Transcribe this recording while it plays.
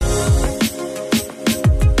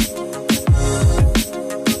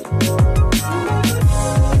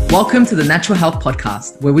Welcome to the Natural Health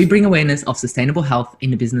Podcast, where we bring awareness of sustainable health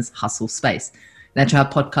in the business hustle space. Natural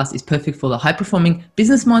Health Podcast is perfect for the high-performing,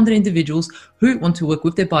 business-minded individuals who want to work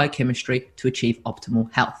with their biochemistry to achieve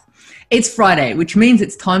optimal health. It's Friday, which means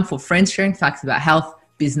it's time for friends sharing facts about health,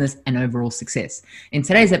 business, and overall success. In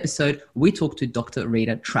today's episode, we talk to Dr.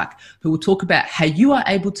 Rita Trak, who will talk about how you are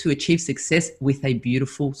able to achieve success with a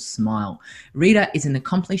beautiful smile. Rita is an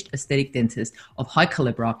accomplished aesthetic dentist of high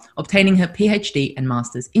caliber, obtaining her PhD and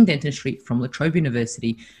master's in dentistry from La Trobe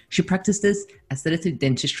University. She practices aesthetic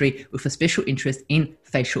dentistry with a special interest in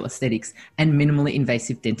facial aesthetics and minimally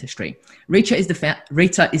invasive dentistry. Rita is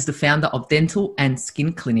the founder of Dental and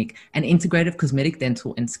Skin Clinic, an integrative cosmetic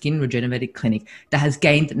dental and skin regenerative clinic that has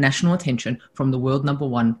gained national attention from the world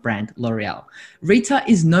 #1 brand L'Oreal. Rita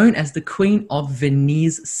is known as the queen of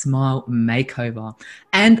veneers smile makeover.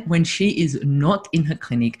 And when she is not in her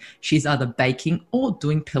clinic, she's either baking or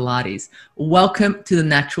doing Pilates. Welcome to the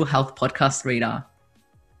Natural Health Podcast, Rita.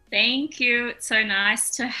 Thank you. It's so nice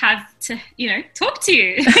to have to, talk to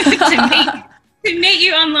you, to meet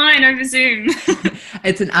you online over Zoom.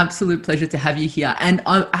 It's an absolute pleasure to have you here. And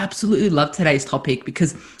I absolutely love today's topic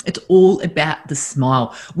because it's all about the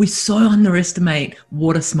smile. We so underestimate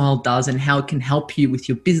what a smile does and how it can help you with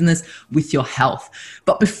your business, with your health.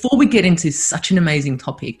 But before we get into such an amazing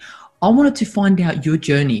topic, I wanted to find out your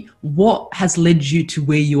journey. What has led you to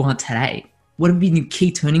where you are today? What have been your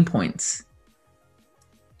key turning points?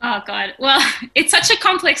 Oh, God. Well, it's such a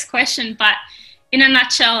complex question, but in a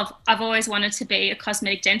nutshell, I've always wanted to be a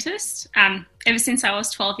cosmetic dentist ever since I was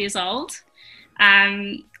 12 years old.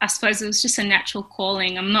 I suppose it was just a natural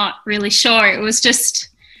calling. I'm not really sure. It was just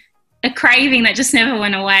a craving that just never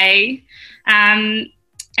went away. And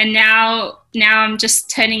now I'm just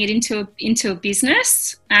turning it into a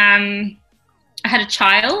business. I had a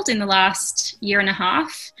child in the last year and a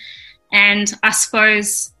half. And I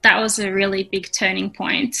suppose that was a really big turning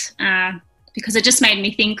point because it just made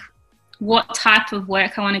me think what type of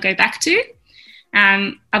work I want to go back to.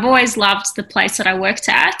 I've always loved the place that I worked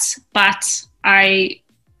at, but I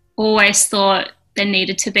always thought there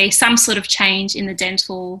needed to be some sort of change in the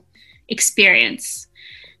dental experience.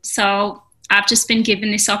 So I've just been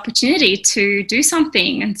given this opportunity to do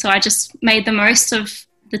something. And so I just made the most of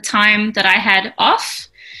the time that I had off.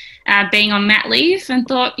 Being on mat leave and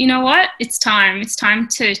thought, you know what, it's time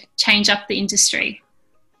to change up the industry.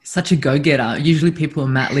 Such a go-getter. Usually people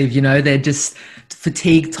on mat leave, they're just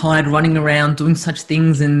fatigued, tired, running around, doing such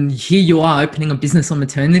things. And here you are opening a business on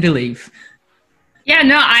maternity leave. Yeah,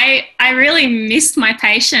 no, I really missed my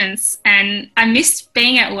patients and I missed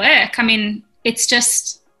being at work. I mean, it's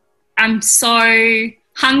just, I'm so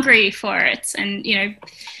hungry for it. And,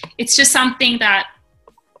 it's just something that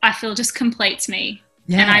I feel just completes me.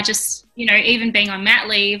 Yeah. And I just, even being on mat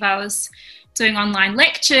leave, I was doing online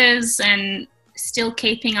lectures and still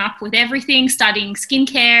keeping up with everything, studying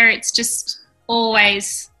skincare. It's just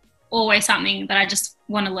always something that I just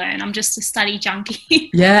want to learn. I'm just a study junkie.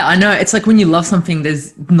 Yeah, I know. It's like when you love something,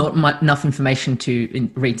 there's not enough information to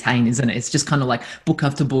retain, isn't it? It's just kind of like book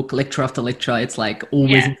after book, lecture after lecture. It's like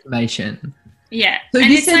always information. Yeah. So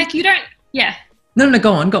and it's like you don't, yeah. No,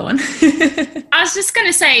 go on. I was just going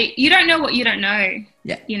to say, you don't know what you don't know.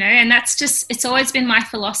 Yeah. And that's just, it's always been my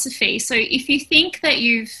philosophy. So if you think that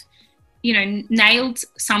you've, nailed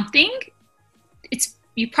something,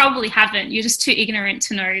 you probably haven't. You're just too ignorant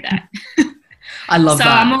to know that. I love that. So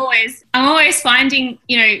I'm always finding,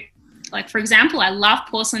 like for example, I love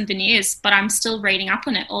porcelain veneers, but I'm still reading up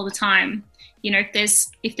on it all the time.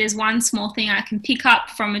 If there's one small thing I can pick up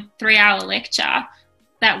from a 3-hour lecture,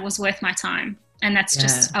 that was worth my time. And that's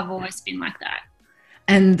just, I've always been like that.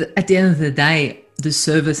 And at the end of the day, the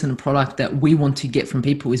service and the product that we want to get from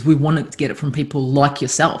people is we want to get it from people like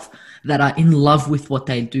yourself that are in love with what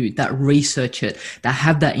they do, that research it, that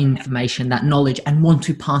have that information, that knowledge and want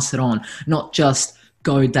to pass it on, not just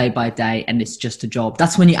go day by day and it's just a job.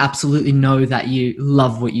 That's when you absolutely know that you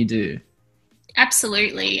love what you do.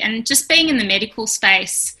 Absolutely. And just being in the medical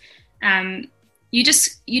space,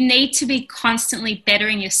 you need to be constantly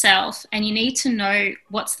bettering yourself and you need to know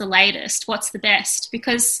what's the latest, what's the best,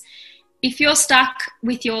 because if you're stuck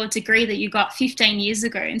with your degree that you got 15 years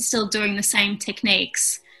ago and still doing the same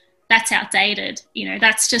techniques, that's outdated.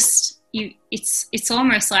 That's just it's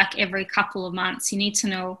almost like every couple of months you need to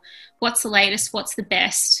know what's the latest, what's the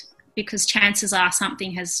best, because chances are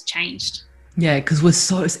something has changed. Yeah,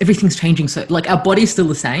 because everything's changing. So like our body's still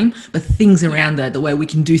the same, but things around the way we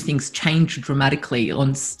can do things change dramatically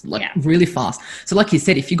really fast. So like you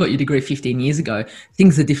said, if you got your degree 15 years ago,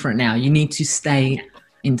 things are different now. You need to stay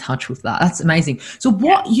in touch with that. That's amazing. So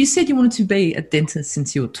you said you wanted to be a dentist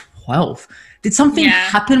since you were 12. Did something Yeah.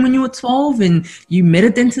 happen when you were 12 and you met a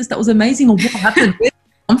dentist that was amazing, or what happened? Where did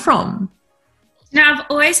it come from? Now, I've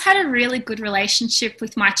always had a really good relationship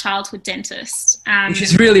with my childhood dentist. Which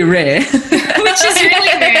is really rare. Which is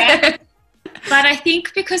really rare. But I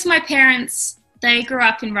think because my parents, they grew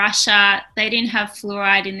up in Russia, they didn't have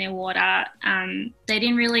fluoride in their water. They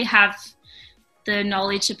didn't really have the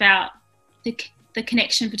knowledge about the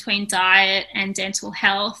connection between diet and dental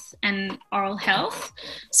health and oral health.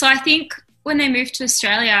 So I think when they moved to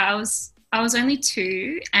Australia, I was only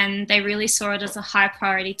 2, and they really saw it as a high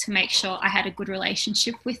priority to make sure I had a good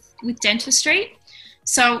relationship with dentistry.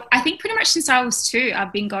 So I think pretty much since I was 2,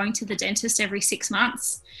 I've been going to the dentist every 6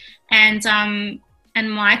 months. And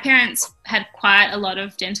my parents had quite a lot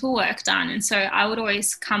of dental work done. And so I would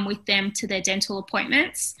always come with them to their dental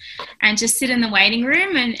appointments and just sit in the waiting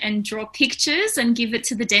room and draw pictures and give it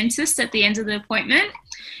to the dentist at the end of the appointment.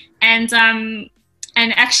 And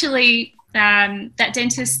actually, that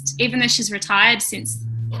dentist, even though she's retired since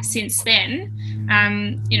then,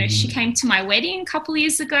 she came to my wedding a couple of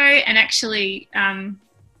years ago and actually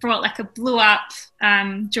brought like a blew up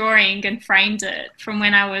drawing and framed it from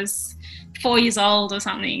when I was 4 years old or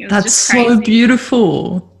something. It was That's just crazy. So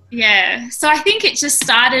beautiful. Yeah. So I think it just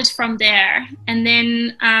started from there. And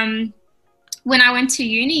then when I went to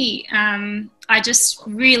uni,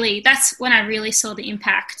 that's when I really saw the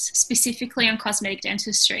impact, specifically on cosmetic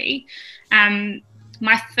dentistry.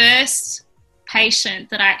 My first patient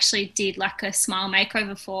that I actually did like a smile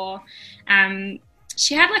makeover for,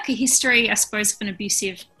 she had like a history, I suppose, of an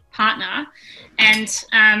abusive partner, and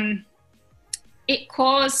it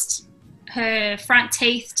caused her front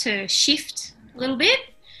teeth to shift a little bit,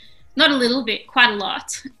 not a little bit, quite a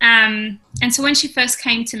lot. And so when she first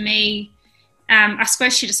came to me, I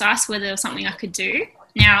suppose she just asked whether there was something I could do.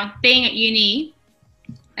 Now, being at uni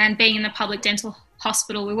and being in the public dental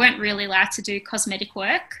hospital, we weren't really allowed to do cosmetic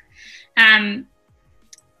work. And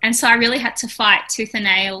so I really had to fight tooth and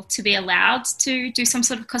nail to be allowed to do some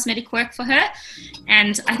sort of cosmetic work for her.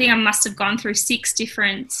 And I think I must have gone through 6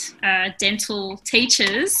 different dental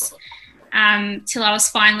teachers till I was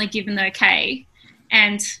finally given the okay.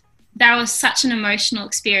 And that was such an emotional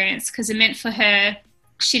experience because it meant for her,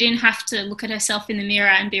 she didn't have to look at herself in the mirror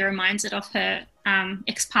and be reminded of her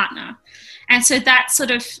ex-partner. And so that sort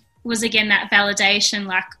of was, again, that validation,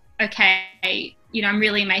 like, okay, I'm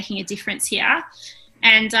really making a difference here.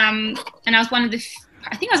 And I was I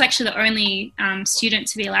think I was actually the only student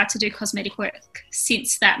to be allowed to do cosmetic work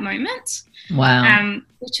since that moment. Wow.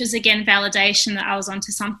 Which was, again, validation that I was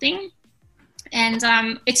onto something. And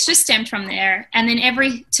it's just stemmed from there. And then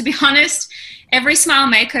to be honest, every smile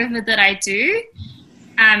makeover that I do,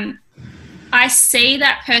 I see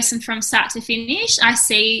that person from start to finish. I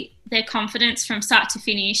see their confidence from start to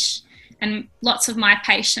finish. And lots of my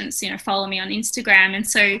patients, follow me on Instagram.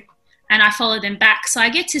 And I follow them back. So I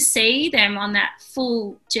get to see them on that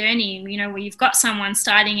full journey, where you've got someone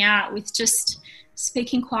starting out with just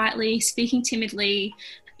speaking quietly, speaking timidly,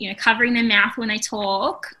 covering their mouth when they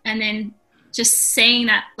talk, and then just seeing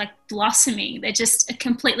that like blossoming. They're just a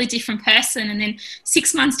completely different person. And then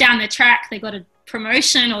 6 months down the track, they got a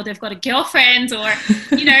promotion or they've got a girlfriend or,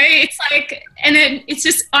 it's like, and then it's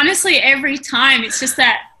just honestly every time it's just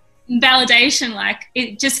that validation. Like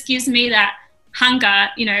it just gives me that hunger,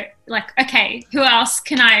 like, okay, who else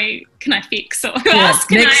can I fix, or who else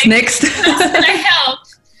can I help?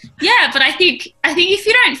 Yeah, but I think if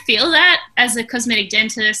you don't feel that as a cosmetic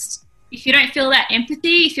dentist, if you don't feel that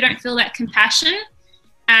empathy, if you don't feel that compassion,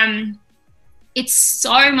 it's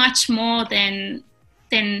so much more than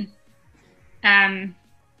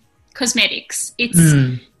cosmetics. It's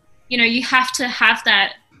you have to have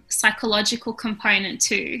that psychological component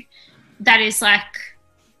too. That is like,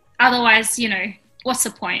 otherwise, what's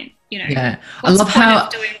the point? Yeah, I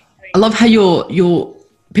love how your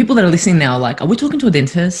people that are listening now are like, are we talking to a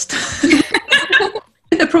dentist?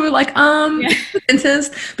 They're probably like,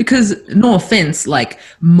 dentist, because no offense, like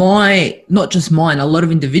not just mine, a lot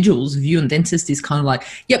of individuals view on dentist is kind of like,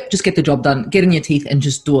 yep, just get the job done, get in your teeth and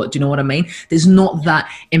just do it. Do you know what I mean? There's not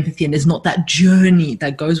that empathy and there's not that journey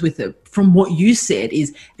that goes with it. From what you said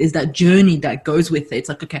there's that journey that goes with it. It's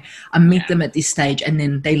like, okay, I meet them at this stage and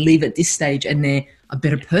then they leave at this stage and they're a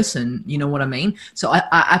better person. You know what I mean? So I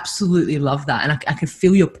absolutely love that. And I can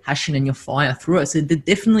feel your passion and your fire through it. So there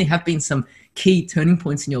definitely have been some key turning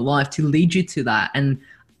points in your life to lead you to that. And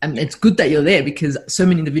it's good that you're there because so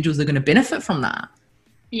many individuals are going to benefit from that.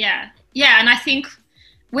 Yeah. Yeah. And I think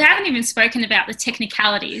we haven't even spoken about the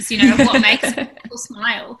technicalities, of what makes people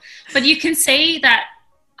smile. But you can see that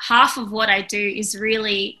half of what I do is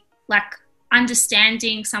really like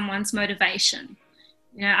understanding someone's motivation.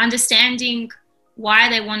 understanding why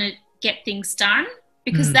they want to get things done,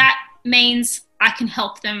 because that means I can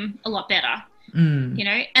help them a lot better, and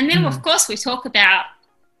then of course we talk about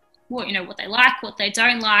what they like, what they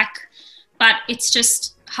don't like, but it's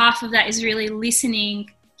just half of that is really listening,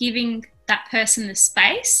 giving that person the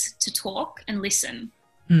space to talk and listen.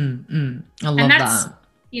 I love that.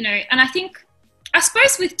 And I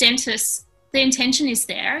suppose with dentists, the intention is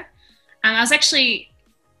there. I was actually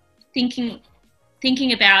thinking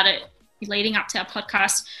about it leading up to our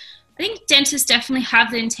podcast. I think dentists definitely have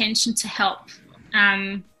the intention to help.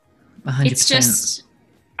 100%. It's just,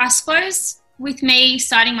 I suppose with me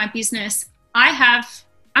starting my business,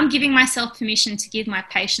 I'm giving myself permission to give my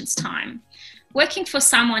patients time. Working for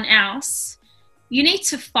someone else, you need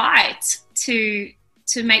to fight to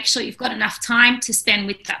make sure you've got enough time to spend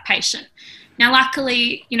with that patient. Now,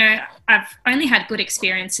 luckily, I've only had good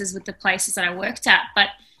experiences with the places that I worked at, but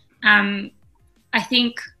I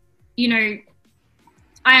think,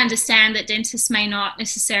 I understand that dentists may not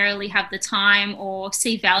necessarily have the time or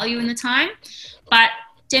see value in the time, but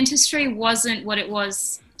dentistry wasn't what it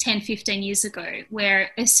was 10, 15 years ago,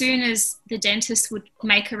 where as soon as the dentist would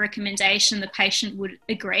make a recommendation, the patient would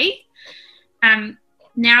agree.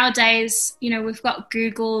 Nowadays, we've got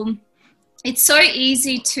Google. It's so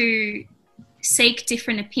easy to seek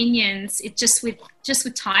different opinions. It just with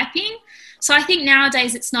typing. So I think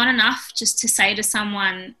nowadays it's not enough just to say to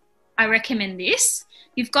someone, I recommend this.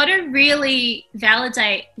 You've got to really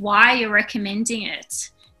validate why you're recommending it.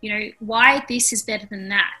 Why this is better than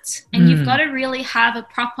that. And you've got to really have a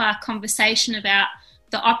proper conversation about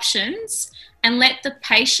the options and let the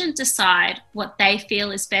patient decide what they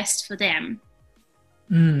feel is best for them.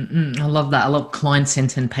 I love that. I love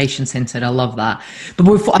client-centered and patient-centered. I love that. But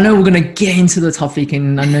I know we're going to get into the topic,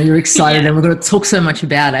 and I know you're excited and we're going to talk so much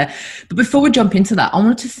about it. But before we jump into that, I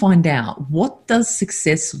wanted to find out, what does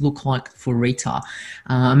success look like for Rita?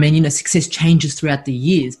 Success changes throughout the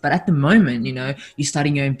years, but at the moment, you're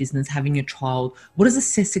starting your own business, having a child. What does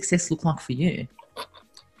success look like for you?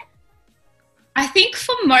 I think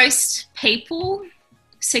for most people,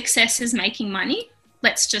 success is making money.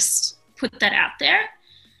 Let's just put that out there.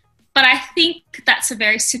 But I think that's a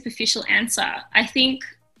very superficial answer. I think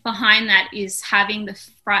behind that is having the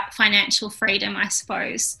financial freedom, I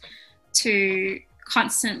suppose, to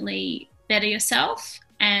constantly better yourself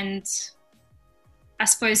and, I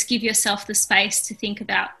suppose, give yourself the space to think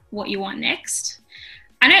about what you want next.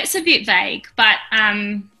 I know it's a bit vague, but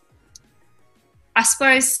I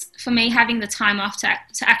suppose for me, having the time off to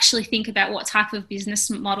actually think about what type of business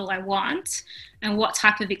model I want and what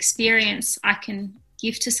type of experience I can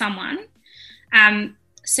give to someone,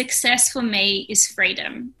 success for me is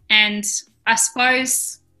freedom. And I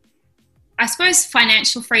suppose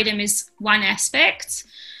financial freedom is one aspect,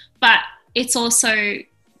 but it's also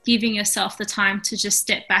giving yourself the time to just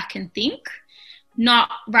step back and think, not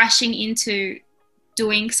rushing into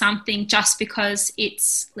doing something just because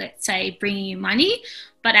it's, let's say, bringing you money,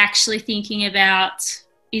 but actually thinking about,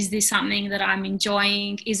 is this something that I'm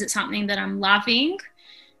enjoying? Is it something that I'm loving?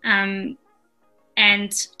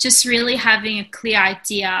 And just really having a clear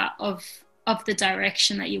idea of the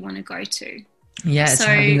direction that you want to go to. Yeah, so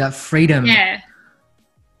having that freedom.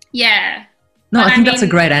 Yeah. No, I think that's a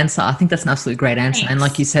great answer. I think that's an absolute great answer. Thanks. And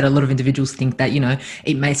like you said, a lot of individuals think that,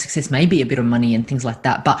 success may be a bit of money and things like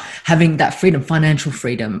that, but having that freedom, financial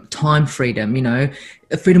freedom, time freedom,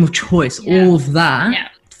 a freedom of choice, all of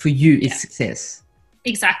that for you is success.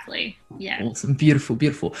 Exactly. Yeah. Awesome. Beautiful,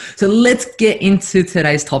 beautiful. So let's get into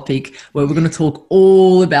today's topic, where we're going to talk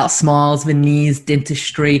all about smiles, veneers,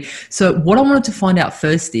 dentistry. So what I wanted to find out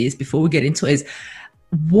first is, before we get into it, is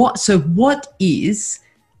what is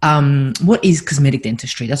cosmetic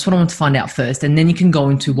dentistry? That's what I want to find out first. And then you can go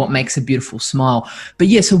into what makes a beautiful smile. But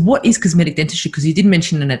so what is cosmetic dentistry? Because you did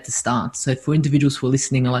mention it at the start. So for individuals who are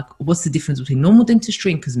listening, are like, what's the difference between normal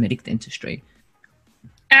dentistry and cosmetic dentistry?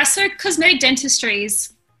 So cosmetic dentistry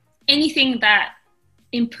is anything that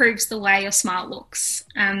improves the way your smile looks.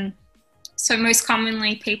 So most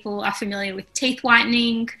commonly people are familiar with teeth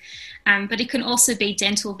whitening, but it can also be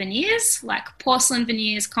dental veneers like porcelain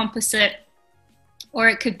veneers, composite, or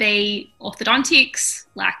it could be orthodontics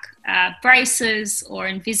like braces or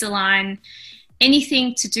Invisalign,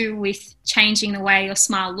 anything to do with changing the way your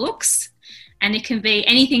smile looks. And it can be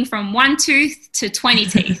anything from 1 tooth to 20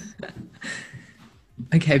 teeth.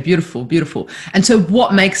 Okay, beautiful, beautiful. And so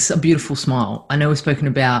what makes a beautiful smile? I know we've spoken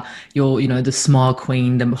about your, the smile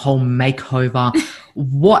queen, the whole makeover.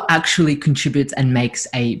 What actually contributes and makes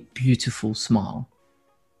a beautiful smile?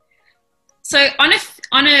 So on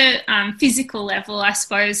a physical level, I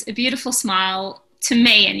suppose a beautiful smile, to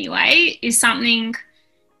me anyway, is something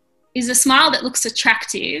is a smile that looks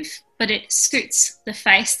attractive, but it suits the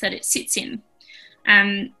face that it sits in.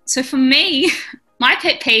 So for me, my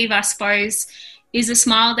pet peeve, I suppose, is a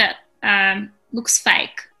smile that looks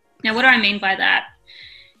fake. Now, what do I mean by that?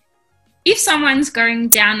 If someone's going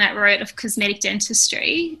down that road of cosmetic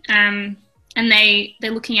dentistry and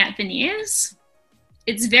they're looking at veneers,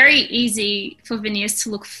 it's very easy for veneers to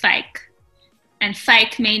look fake, and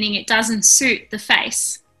fake meaning it doesn't suit the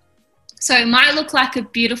face. So it might look like a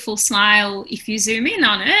beautiful smile if you zoom in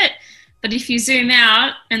on it, but if you zoom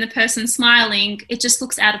out and the person's smiling, it just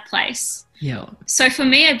looks out of place. Yeah. So for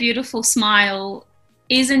me, a beautiful smile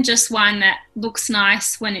isn't just one that looks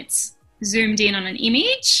nice when it's zoomed in on an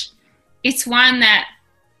image. It's one that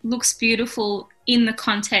looks beautiful in the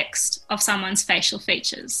context of someone's facial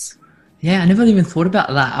features. Yeah, I never even thought about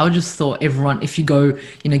that. I just thought everyone, if you go,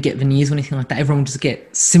 get veneers or anything like that, everyone will just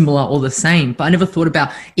get similar or the same. But I never thought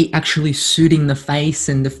about it actually suiting the face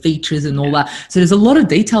and the features and all that. So there's a lot of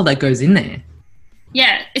detail that goes in there.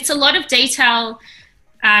 Yeah, it's a lot of detail.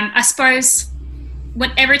 I suppose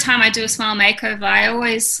every time I do a smile makeover, I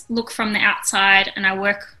always look from the outside and I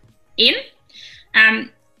work in.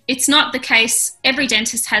 It's not the case. Every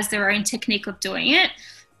dentist has their own technique of doing it,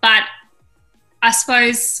 but I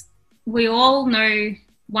suppose we all know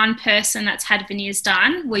one person that's had veneers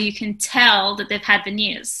done where you can tell that they've had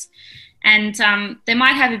veneers, and they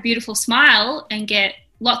might have a beautiful smile and get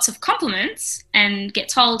lots of compliments and get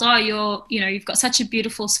told, oh, you've got such a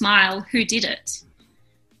beautiful smile. Who did it?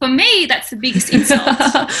 For me, that's the biggest insult.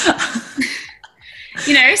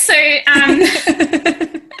 So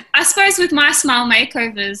I suppose with my smile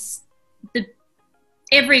makeovers,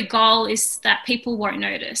 every goal is that people won't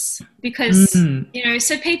notice because,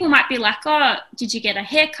 so people might be like, oh, did you get a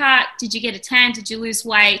haircut? Did you get a tan? Did you lose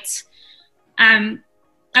weight? I've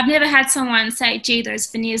never had someone say, gee, those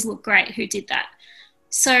veneers look great. Who did that?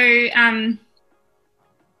 So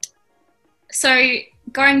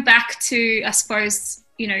going back to, I suppose,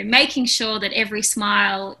 making sure that every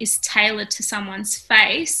smile is tailored to someone's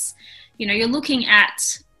face, you're looking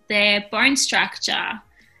at their bone structure,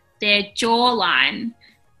 their jawline,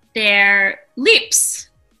 their lips,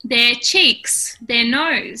 their cheeks, their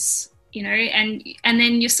nose, and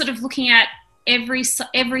then you're sort of looking at every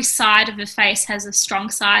side of a face has a strong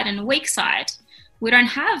side and a weak side. We don't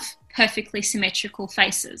have perfectly symmetrical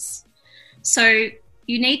faces. So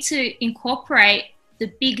you need to incorporate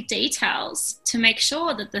the big details to make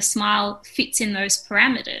sure that the smile fits in those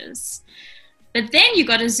parameters. But then you've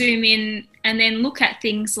got to zoom in and then look at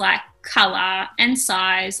things like colour and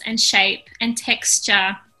size and shape and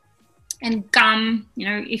texture and gum,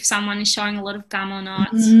 if someone is showing a lot of gum or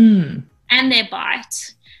not, and their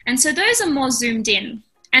bite. And so those are more zoomed in.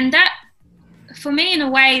 And that, for me, in a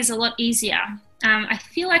way, is a lot easier. I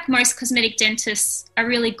feel like most cosmetic dentists are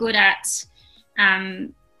really good at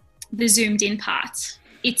the zoomed in part.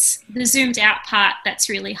 It's the zoomed out part that's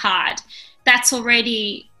really hard. That's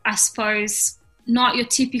already, I suppose, not your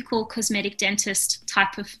typical cosmetic dentist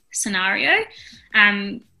type of scenario.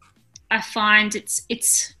 I find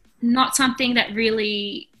it's not something that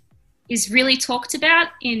really is really talked about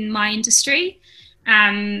in my industry.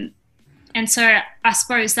 And so I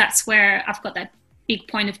suppose that's where I've got that big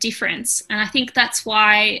point of difference. And I think that's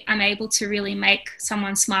why I'm able to really make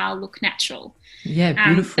someone's smile look natural. Yeah,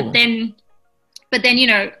 beautiful. But then,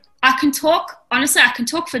 I can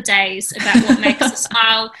talk for days about what makes a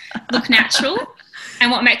smile look natural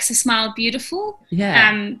and what makes a smile beautiful.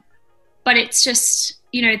 Yeah. But it's just,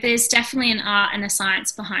 there's definitely an art and a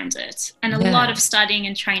science behind it and a lot of studying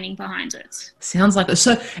and training behind it. Sounds like it.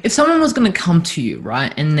 So if someone was going to come to you,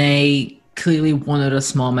 right, and they clearly wanted a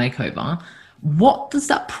smile makeover, what does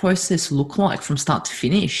that process look like from start to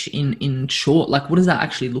finish in short? Like, what does that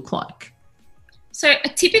actually look like? So a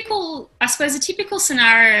typical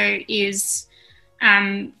scenario is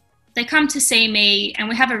they come to see me and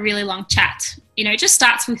we have a really long chat. It just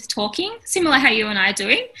starts with talking, similar how you and I are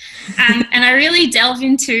doing. And I really delve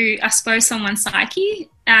into, I suppose, someone's psyche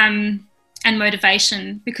and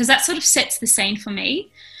motivation, because that sort of sets the scene for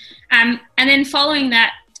me. And then following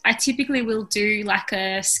that, I typically will do like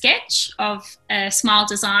a sketch of a smile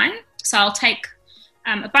design. So I'll take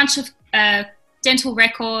a bunch of dental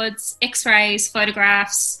records, x-rays,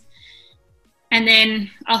 photographs, and then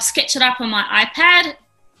I'll sketch it up on my iPad,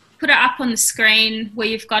 put it up on the screen where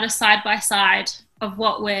you've got a side-by-side of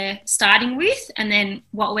what we're starting with and then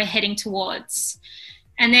what we're heading towards.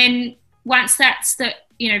 And then once the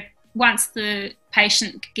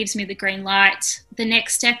patient gives me the green light, the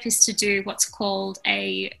next step is to do what's called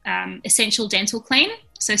a essential dental clean.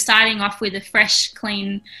 So starting off with a fresh,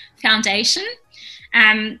 clean foundation.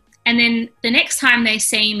 And then the next time they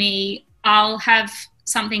see me, I'll have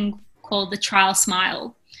something called the trial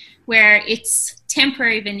smile, where it's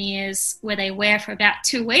temporary veneers where they wear for about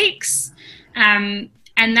 2 weeks. And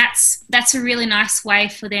that's a really nice way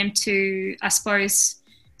for them to, I suppose,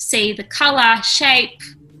 see the colour, shape,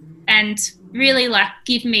 and really like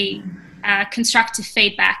give me constructive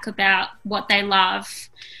feedback about what they love.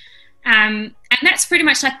 And that's pretty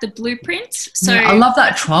much like the blueprint. So I love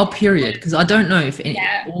that trial period, because I don't know if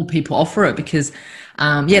all people offer it, because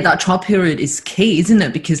that trial period is key, isn't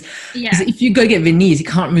it? Because if you go get veneers, you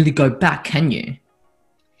can't really go back, can you?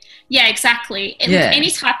 Yeah, exactly. Any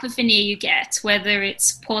type of veneer you get, whether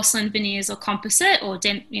it's porcelain veneers or composite, or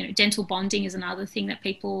dental bonding is another thing that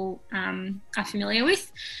people are familiar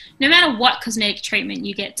with. No matter what cosmetic treatment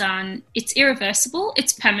you get done, it's irreversible,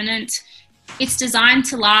 it's permanent, it's designed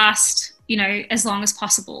to last, as long as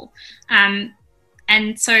possible. And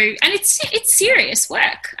it's serious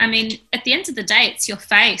work. I mean, at the end of the day, it's your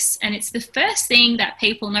face, and it's the first thing that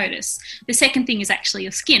people notice. The second thing is actually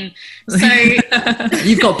your skin. So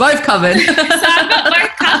you've got both covered. So I've got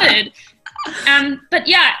both covered. But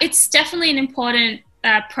yeah, it's definitely an important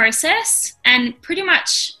process, and pretty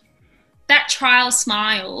much that trial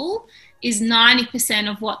smile is 90%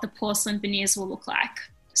 of what the porcelain veneers will look like.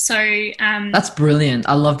 So that's brilliant.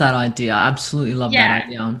 I love that idea. I absolutely love that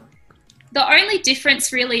idea. The only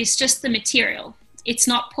difference really is just the material. It's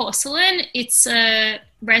not porcelain, it's a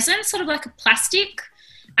resin, sort of like a plastic.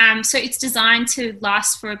 So it's designed to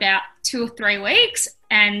last for about 2 or 3 weeks,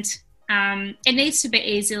 and it needs to be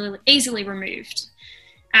easily removed.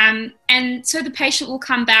 And so the patient will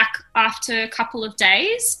come back after a couple of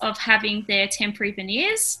days of having their temporary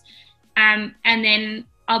veneers, and then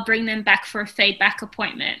I'll bring them back for a feedback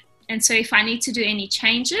appointment. And so if I need to do any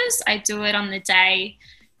changes, I do it on the day.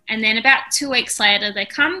 And then about 2 weeks later, they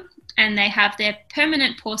come and they have their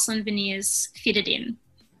permanent porcelain veneers fitted in.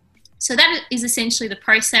 So that is essentially the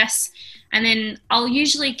process. And then I'll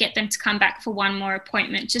usually get them to come back for one more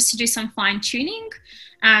appointment just to do some fine tuning.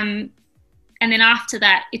 And then after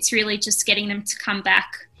that, it's really just getting them to come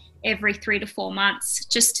back every 3 to 4 months,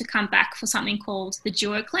 just to come back for something called the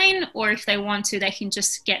Duo Clean, or if they want to, they can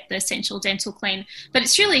just get the Essential Dental Clean. But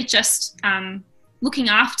it's really just looking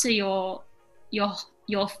after your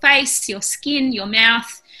face, your skin, your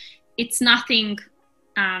mouth. It's nothing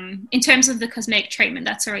in terms of the cosmetic treatment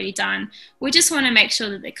that's already done. We just want to make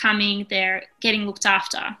sure that they're coming, they're getting looked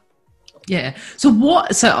after. Yeah. So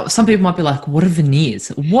some people might be like, what are veneers?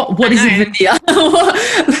 What is a veneer?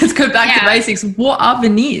 Let's go back to basics. What are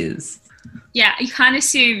veneers? Yeah, you can't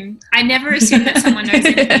assume. I never assume that someone knows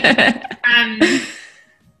anything.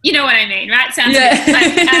 You know what I mean, right? Sounds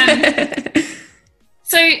good. Like,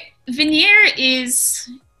 so veneer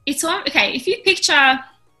if you picture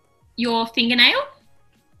your fingernail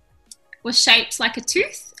was shaped like a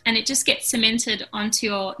tooth, and it just gets cemented onto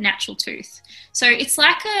your natural tooth. So it's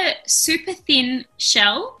like a super thin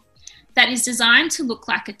shell that is designed to look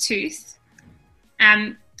like a tooth,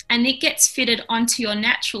 and it gets fitted onto your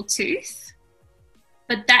natural tooth,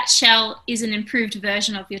 but that shell is an improved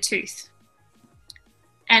version of your tooth.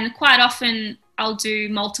 And quite often I'll do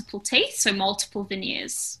multiple teeth, so multiple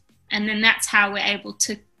veneers, and then that's how we're able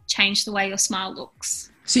to change the way your smile looks.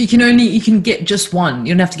 So you can get just one.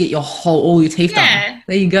 You don't have to get all your teeth done.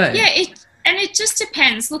 There you go. Yeah, it just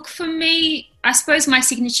depends. Look, for me, I suppose my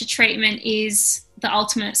signature treatment is the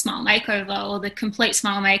ultimate smile makeover, or the complete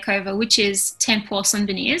smile makeover, which is 10 porcelain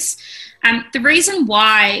veneers. The reason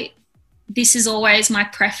why this is always my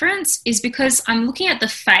preference is because I'm looking at the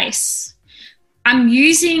face. I'm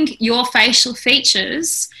using your facial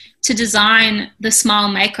features to design the smile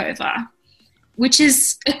makeover, which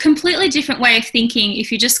is a completely different way of thinking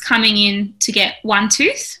if you're just coming in to get one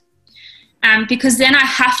tooth, because then I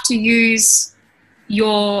have to use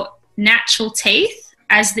your natural teeth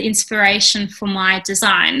as the inspiration for my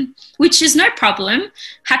design, which is no problem.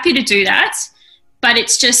 Happy to do that, but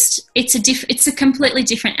it's a completely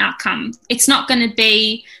different outcome. It's not going to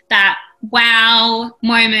be that wow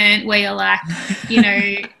moment where you're like,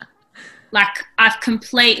 like I've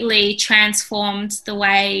completely transformed the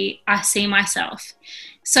way I see myself.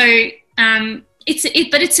 So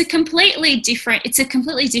it's a completely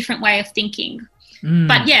different way of thinking.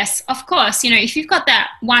 But yes, of course, if you've got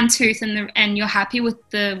that one tooth and you're happy with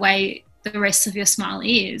the way the rest of your smile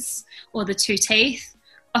is, or the 2 teeth,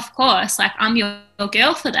 of course, like I'm your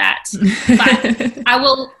girl for that. But I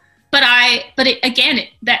will.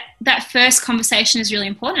 That first conversation is really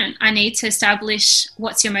important. I need to establish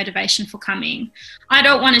what's your motivation for coming. I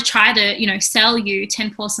don't want to try to, sell you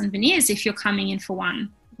 10 porcelain veneers if you're coming in for one.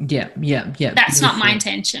 Yeah, yeah, yeah. That's not my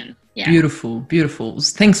Beautiful. intention. Yeah. Beautiful, beautiful.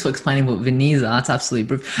 Thanks for explaining what veneers are. It's absolutely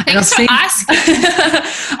brilliant. And Thanks for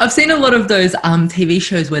asking. I've seen a lot of those TV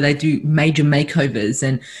shows where they do major makeovers,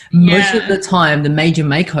 and most of Yeah. the time, the major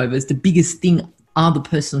makeovers, the biggest thing are the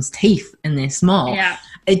person's teeth and their smile. Yeah.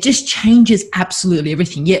 It just changes absolutely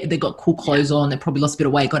everything. Yeah, they got cool clothes on, they probably lost a bit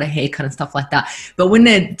of weight, got a haircut and stuff like that. But when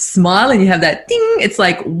they're smiling, you have that ding, it's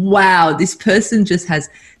like, wow, this person just has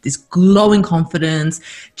this glowing confidence,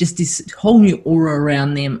 just this whole new aura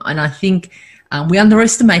around them. And I think we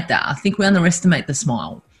underestimate that. I think we underestimate the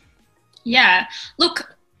smile. Yeah.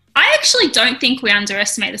 Look, I actually don't think we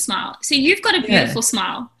underestimate the smile. See, you've got a beautiful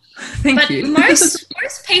smile. Thank you. most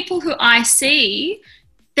people who I see,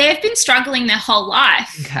 they've been struggling their whole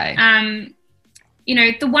life. Okay. You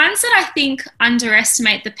know, the ones that I think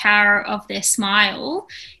underestimate the power of their smile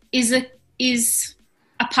is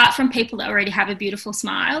apart from people that already have a beautiful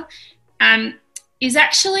smile, is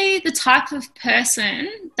actually the type of person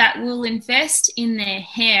that will invest in their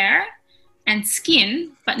hair and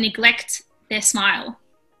skin but neglect their smile,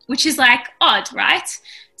 which is like odd, right?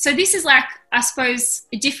 So this is like, I suppose,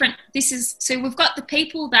 so we've got the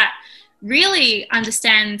people that really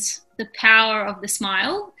understand the power of the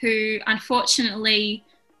smile, who unfortunately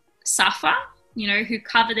suffer, you know, who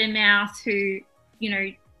cover their mouth, who, you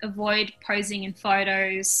know, avoid posing in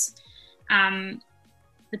photos,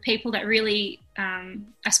 the people that really,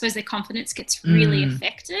 I suppose their confidence gets really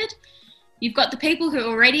affected. You've got the people who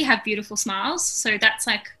already have beautiful smiles. So that's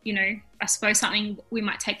like, you know, I suppose something we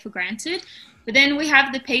might take for granted. But then we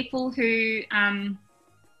have the people who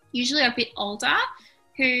usually are a bit older,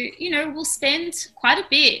 who, you know, will spend quite a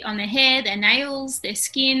bit on their hair, their nails, their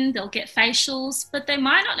skin. They'll get facials, but they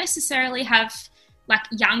might not necessarily have like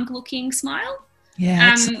young looking smile.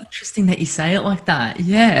 Yeah, it's so interesting that you say it like that.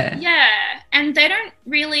 Yeah. Yeah. And they don't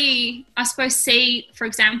really, I suppose, see, for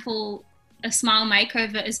example, a smile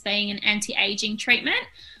makeover as being an anti-aging treatment.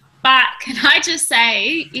 But can I just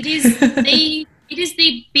say, it is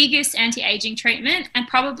the biggest anti-aging treatment, and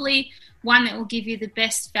probably one that will give you the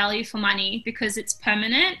best value for money because it's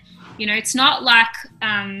permanent. You know, it's not like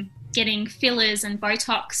getting fillers and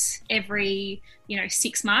Botox every,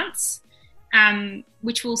 6 months,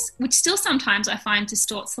 which still sometimes I find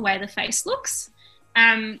distorts the way the face looks.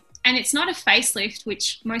 And it's not a facelift,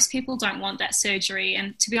 which most people don't want that surgery.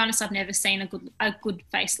 And to be honest, I've never seen a good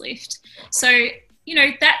facelift. So,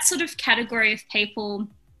 that sort of category of people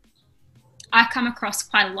I come across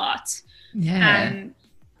quite a lot. Yeah.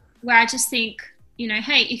 Where I just think,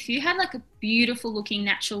 hey, if you had like a beautiful looking,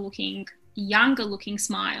 natural looking, younger looking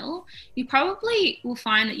smile, you probably will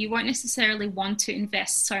find that you won't necessarily want to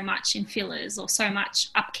invest so much in fillers or so much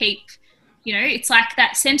upkeep. It's like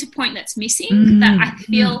that center point that's missing that I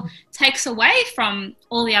feel takes away from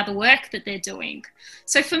all the other work that they're doing.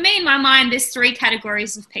 So for me, in my mind, there's 3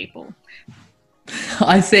 categories of people.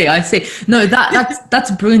 I see. No,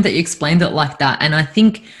 that's brilliant that you explained it like that. And I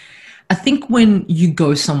think when you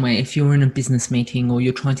go somewhere, if you're in a business meeting or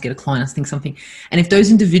you're trying to get a client, I think something, and if those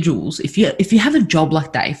individuals, if you have a job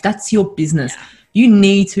like that, if that's your business, you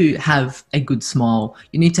need to have a good smile.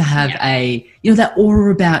 You need to have that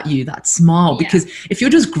aura about you, that smile, because if you're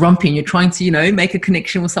just grumpy and you're trying to, make a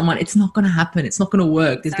connection with someone, it's not going to happen. It's not going to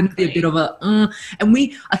work. There's going to be a bit of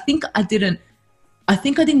I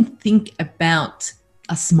think I didn't think about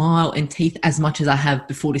a smile and teeth as much as I have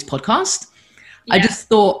before this podcast. I just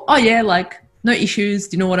thought, no issues.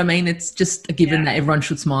 Do you know what I mean? It's just a given that everyone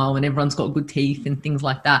should smile and everyone's got good teeth and things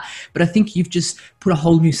like that. But I think you've just put a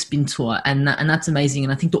whole new spin to it, and that's amazing.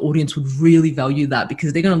 And I think the audience would really value that,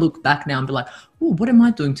 because they're going to look back now and be like, oh, what am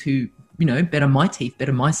I doing to, better my teeth,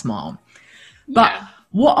 better my smile? But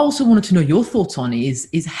what I also wanted to know your thoughts on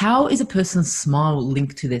is how is a person's smile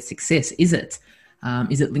linked to their success? Is it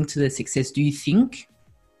linked to their success, do you think?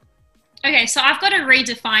 Okay, so I've got to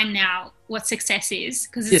redefine now what success is,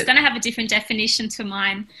 because it's going to have a different definition to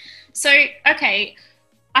mine. So, okay,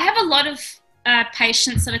 I have a lot of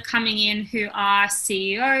patients that are coming in who are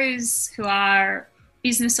CEOs, who are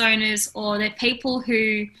business owners, or they're people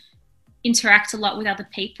who interact a lot with other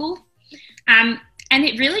people. And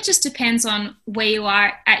it really just depends on where you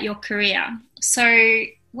are at your career. So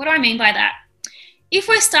what do I mean by that? If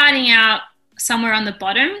we're starting out somewhere on the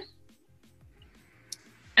bottom,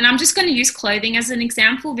 and I'm just going to use clothing as an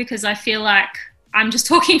example because I feel like I'm just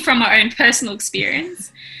talking from my own personal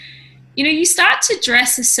experience. You start to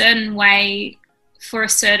dress a certain way for a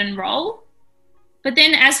certain role, but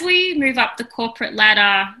then as we move up the corporate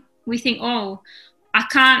ladder, we think, oh, I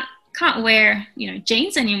can't wear,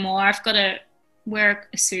 jeans anymore. I've got to wear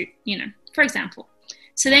a suit, for example.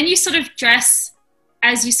 So then you sort of dress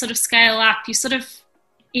as you sort of scale up. You sort of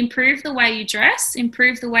improve the way you dress,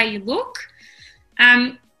 improve the way you look.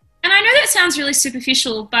 And I know that sounds really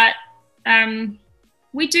superficial, but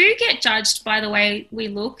we do get judged by the way we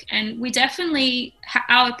look, and we definitely,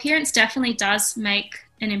 our appearance definitely does make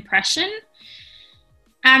an impression.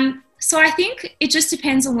 So I think it just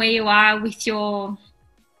depends on where you are with your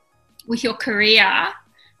career.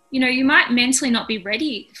 You know, you might mentally not be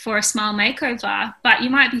ready for a smile makeover, but you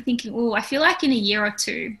might be thinking, oh, I feel like in a year or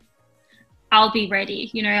two, I'll be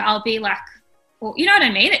ready. You know, I'll be like, well, you know what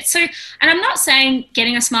I mean? It's so, and I'm not saying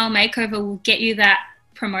getting a smile makeover will get you that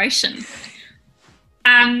promotion.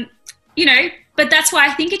 You know, but that's why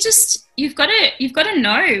I think it just, you've got to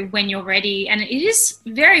know when you're ready. And it is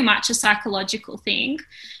very much a psychological thing.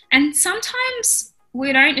 And sometimes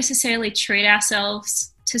we don't necessarily treat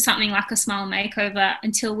ourselves to something like a smile makeover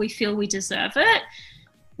until we feel we deserve it,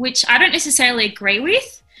 which I don't necessarily agree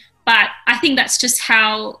with, but I think that's just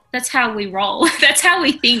how we roll. That's how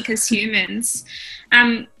we think as humans.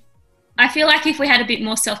 I feel like if we had a bit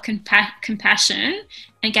more self-compassion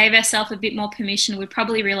and gave ourselves a bit more permission, we'd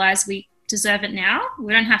probably realize we deserve it now.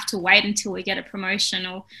 We don't have to wait until we get a promotion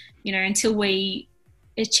or, you know, until we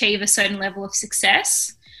achieve a certain level of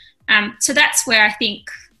success. So that's where I think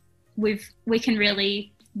we can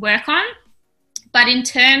really work on. But in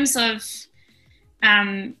terms of,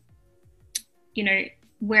 you know,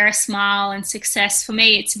 where a smile and success, for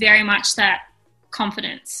me, it's very much that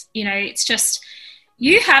confidence. You know, it's just,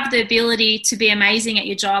 you have the ability to be amazing at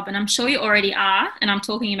your job, and I'm sure you already are, and I'm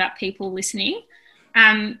talking about people listening.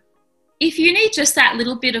 If you need just that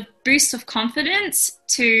little bit of boost of confidence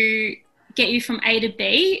to get you from A to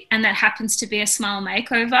B, and that happens to be a smile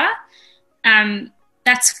makeover,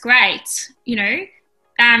 that's great. You know,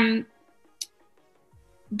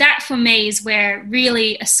 that for me is where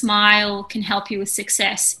really a smile can help you with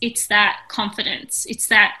success. It's that confidence. It's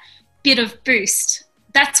that bit of boost.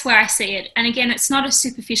 That's where I see it. And again, it's not a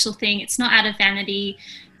superficial thing. It's not out of vanity.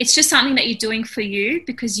 It's just something that you're doing for you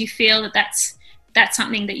because you feel that that's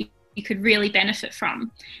something that you could really benefit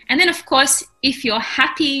from. And then, of course, if you're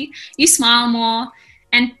happy, you smile more,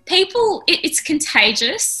 and people, it's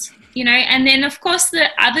contagious, you know. And then, of course, the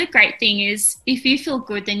other great thing is if you feel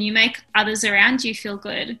good, then you make others around you feel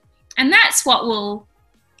good. And that's what will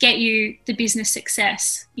get you the business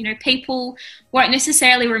success. You know, people won't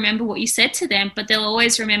necessarily remember what you said to them, but they'll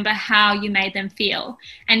always remember how you made them feel.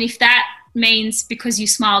 And if that means because you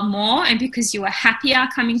smiled more and because you were happier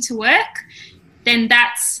coming to work, then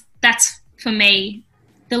that's for me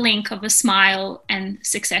the link of a smile and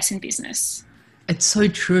success in business. It's so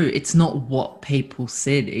true. It's not what people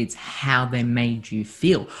said, it's how they made you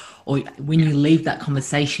feel. Or when you leave that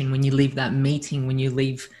conversation, when you leave that meeting, when you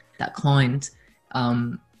leave that client,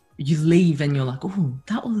 you leave and you're like, oh,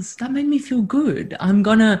 that made me feel good. I'm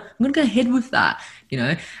gonna go ahead with that, you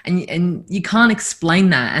know, and you can't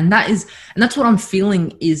explain that. And that's what I'm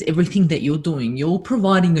feeling is everything that you're doing. You're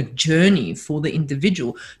providing a journey for the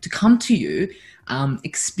individual to come to you,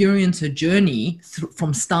 experience a journey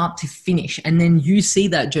from start to finish. And then you see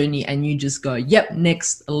that journey and you just go, yep,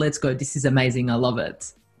 next, let's go. This is amazing. I love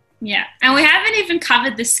it. Yeah, and we haven't even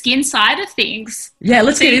covered the skin side of things. Yeah,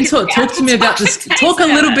 let's get into it. Talk to me about this. Let's talk a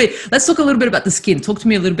little bit about the skin. Talk to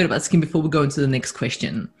me a little bit about the skin before we go into the next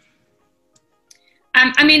question.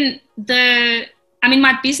 My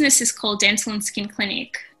business is called Dental and Skin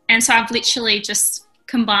Clinic, and so I've literally just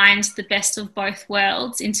combined the best of both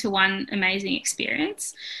worlds into one amazing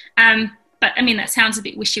experience. But I mean, that sounds a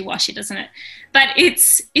bit wishy-washy, doesn't it? But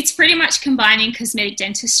it's pretty much combining cosmetic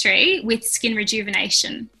dentistry with skin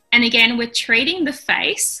rejuvenation. And again, we're treating the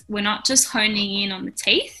face. We're not just honing in on the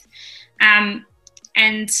teeth. And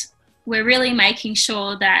we're really making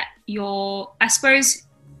sure that your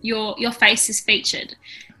face is featured.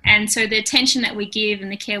 And so the attention that we give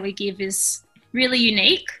and the care we give is really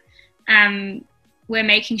unique. We're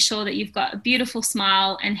making sure that you've got a beautiful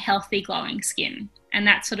smile and healthy, glowing skin. And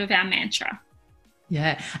that's sort of our mantra.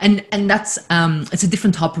 Yeah, and that's it's a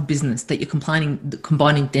different type of business that you're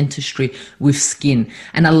combining dentistry with skin,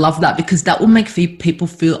 and I love that because that will make people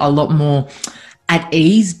feel a lot more at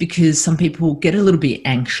ease, because some people get a little bit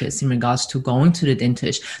anxious in regards to going to the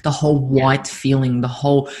dentist. The whole white feeling, the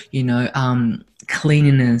whole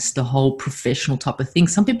cleanliness, the whole professional type of thing.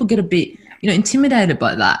 Some people get a bit intimidated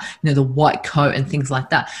by that, the white coat and things like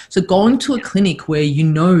that. So going to a clinic where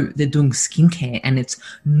they're doing skincare and it's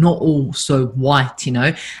not all so white,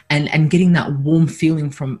 and getting that warm feeling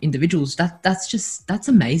from individuals, that's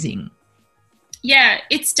amazing. Yeah,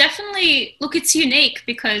 it's definitely, it's unique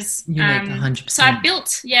because 100%. So I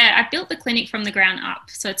built the clinic from the ground up.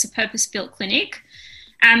 So it's a purpose-built clinic.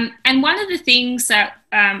 And one of the things that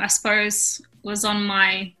I suppose was on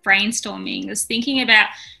my brainstorming, was thinking about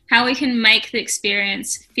how we can make the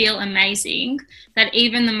experience feel amazing, that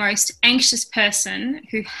even the most anxious person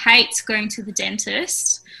who hates going to the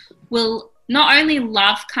dentist will not only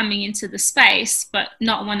love coming into the space, but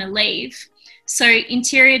not want to leave. So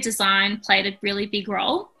interior design played a really big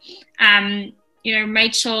role.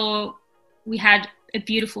 Made sure we had a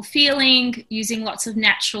beautiful feeling using lots of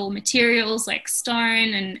natural materials like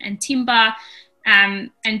stone and timber,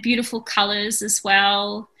 and beautiful colours as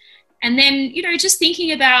well. And then, just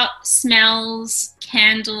thinking about smells,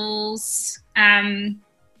 candles.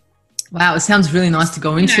 Wow, it sounds really nice to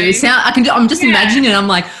go into. I'm just imagining it. I'm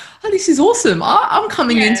like, oh, this is awesome. I'm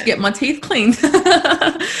coming in to get my teeth cleaned.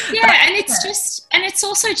 And it's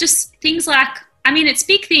also just things like, it's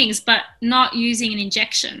big things, but not using an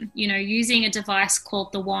injection, using a device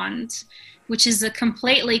called the wand, which is a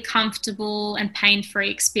completely comfortable and pain-free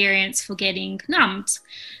experience for getting numbed.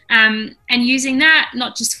 And using that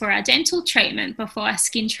not just for our dental treatment, but for our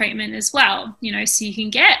skin treatment as well. So you can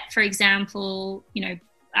get, for example,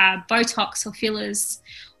 Botox or fillers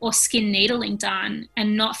or skin needling done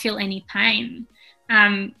and not feel any pain.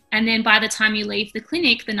 And then by the time you leave the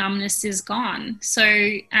clinic, the numbness is gone. So,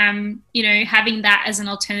 having that as an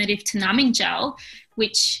alternative to numbing gel,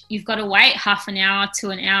 which you've got to wait half an hour to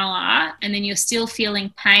an hour, and then you're still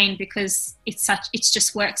feeling pain because it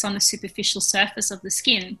just works on the superficial surface of the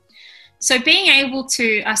skin. So being able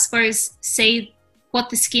to, I suppose, see what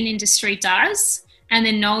the skin industry does and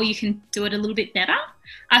then know you can do it a little bit better.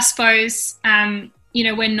 I suppose,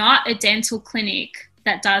 we're not a dental clinic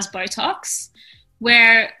that does Botox.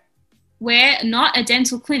 We're not a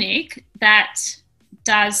dental clinic that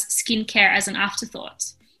does skincare as an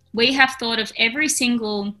afterthought. We have thought of every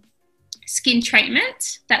single skin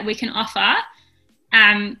treatment that we can offer,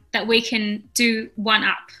 that we can do one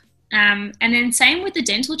up. And then same with the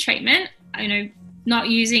dental treatment, not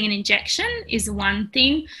using an injection is one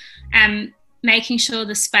thing. Making sure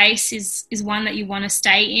the space is one that you want to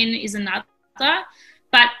stay in is another.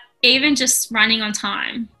 But even just running on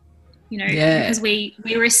time, because we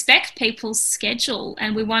respect people's schedule,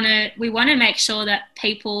 and we want to make sure that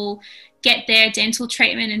people get their dental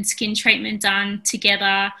treatment and skin treatment done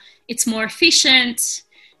together. It's more efficient.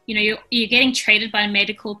 You're getting treated by a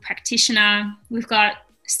medical practitioner. We've got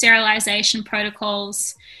sterilization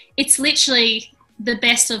protocols. It's literally the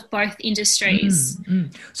best of both industries.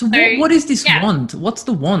 So what is this wand? What's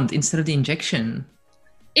the wand instead of the injection?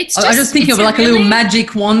 I just think of like a little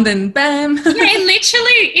magic wand and bam.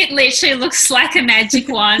 It literally looks like a magic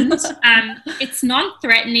wand. It's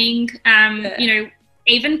non-threatening.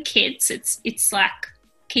 Even kids, it's like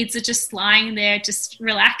kids are just lying there, just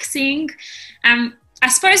relaxing. I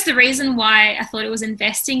suppose the reason why I thought it was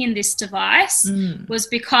investing in this device was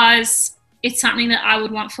because it's something that I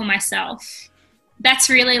would want for myself. That's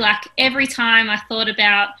really like every time I thought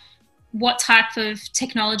about what type of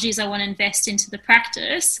technologies I want to invest into the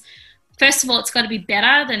practice, first of all, it's got to be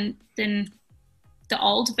better than the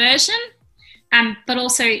old version. But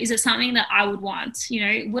also, is it something that I would want?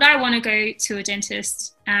 Would I want to go to a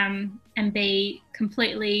dentist and be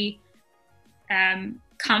completely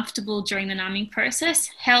comfortable during the numbing process?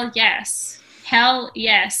 Hell yes.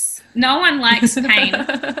 No one likes pain.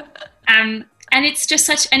 And it's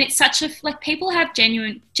such a, like, people have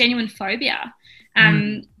genuine phobia.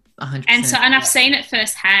 100%, and I've seen it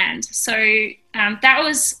firsthand. So that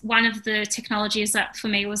was one of the technologies that for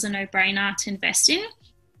me was a no-brainer to invest in.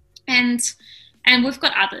 And we've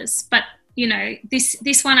got others, but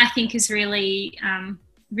this one I think is really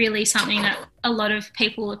something that a lot of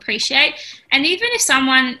people appreciate. And even if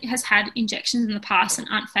someone has had injections in the past and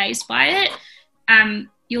aren't fazed by it,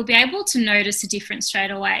 you'll be able to notice a difference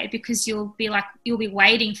straight away, because you'll be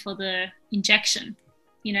waiting for the injection,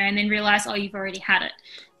 and then realize, oh, you've already had it.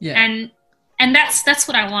 Yeah. And that's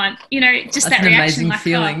what I want, just that's that reaction. Amazing like,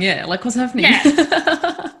 feeling. Oh, yeah. Like, what's happening?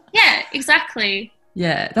 Yeah. Yeah, exactly.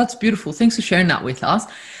 Yeah, that's beautiful. Thanks for sharing that with us.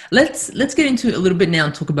 Let's get into a little bit now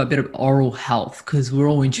and talk about a bit of oral health, because we're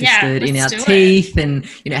all interested in our teeth and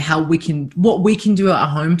what we can do at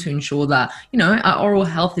home to ensure that our oral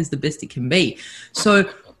health is the best it can be. So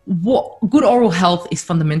what good oral health is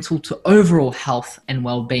fundamental to overall health and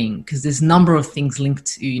well-being, because there's a number of things linked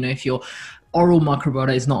to if your oral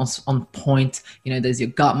microbiota is not on point, there's your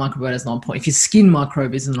gut microbiota is not on point. If your skin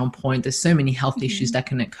microbe isn't on point, there's so many health issues that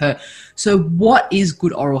can occur. So what is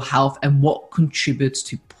good oral health and what contributes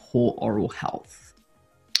to poor oral health?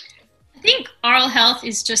 I think oral health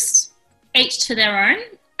is just each to their own.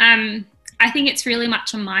 I think it's really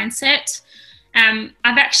much a mindset.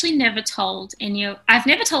 I've never told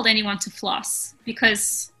anyone to floss,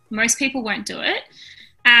 because most people won't do it.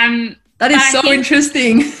 That is so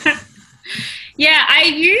interesting. Yeah,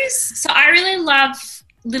 I really love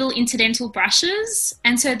little incidental brushes.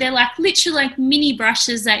 And so they're like literally like mini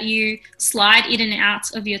brushes that you slide in and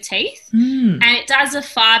out of your teeth. And it does a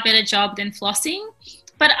far better job than flossing.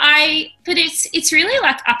 But it's really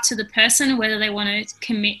like up to the person whether they want to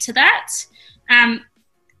commit to that.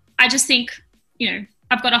 I just think, you know,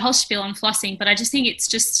 I've got a whole spiel on flossing, but I just think it's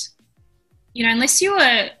just, you know, unless you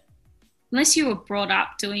were brought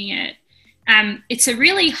up doing it, it's a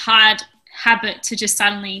really hard habit to just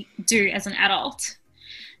suddenly do as an adult.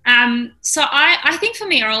 So I think for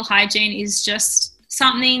me, oral hygiene is just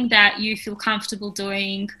something that you feel comfortable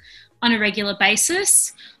doing on a regular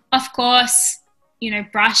basis. Of course, you know,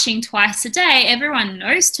 brushing twice a day, everyone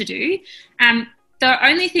knows to do. The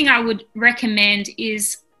only thing I would recommend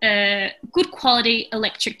is a good quality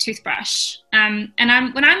electric toothbrush. When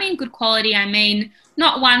I mean good quality, I mean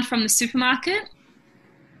not one from the supermarket,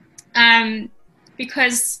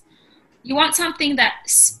 because you want something that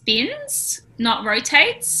spins, not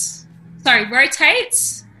rotates. Sorry,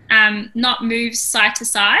 rotates, not moves side to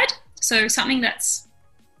side. So something that's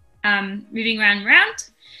moving around and around.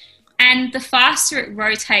 And the faster it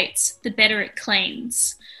rotates, the better it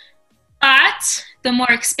cleans. But the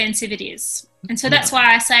more expensive it is. And so that's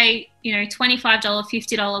why I say, you know, $25,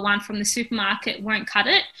 $50 one from the supermarket won't cut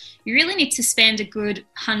it. You really need to spend a good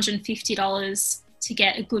 $150 to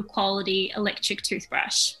get a good quality electric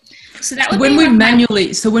toothbrush. So that would when we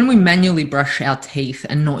manually brush our teeth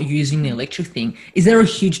and not using the electric thing, is there a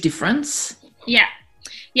huge difference?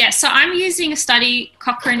 Yeah, so I'm using a study,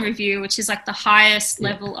 Cochrane Review, which is like the highest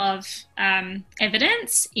level of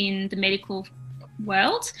evidence in the medical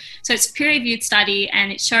world. So it's a peer-reviewed study,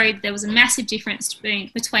 and it showed there was a massive difference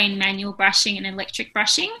between manual brushing and electric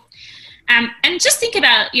brushing. And just think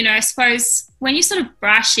about, you know, I suppose when you're sort of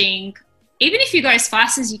brushing, even if you go as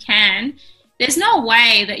fast as you can, there's no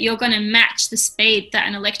way that you're going to match the speed that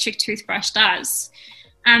an electric toothbrush does.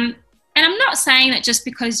 And I'm not saying that just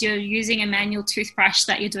because you're using a manual toothbrush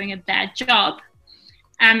that you're doing a bad job.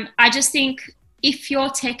 I just think if your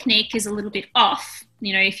technique is a little bit off,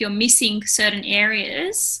 you know, if you're missing certain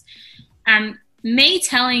areas, me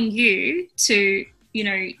telling you to, you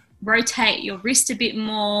know, rotate your wrist a bit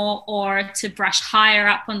more or to brush higher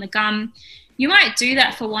up on the gum, you might do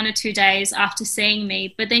that for 1 or 2 days after seeing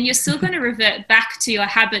me, but then you're still going to revert back to your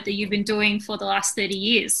habit that you've been doing for the last 30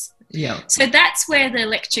 years. Yeah. So that's where the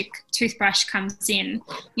electric toothbrush comes in.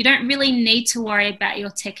 You don't really need to worry about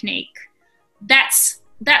your technique. That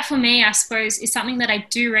for me, I suppose, is something that I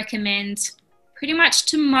do recommend pretty much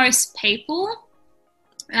to most people,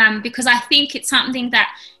 because I think it's something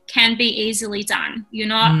that can be easily done. You're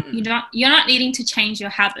not needing to change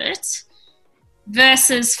your habit.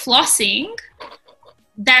 Versus flossing,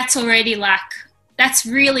 that's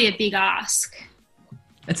really a big ask.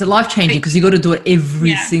 It's a life changing because you got to do it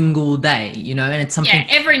every single day, you know, and it's something. Yeah,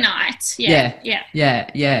 every night.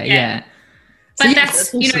 Yeah. But So, that's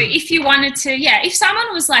awesome. you know, if you wanted to, if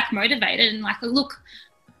someone was like motivated and like, look,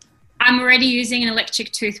 I'm already using an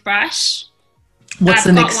electric toothbrush. What's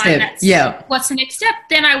the next step? What's the next step?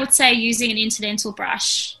 Then I would say using an incidental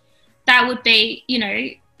brush. That would be, you know,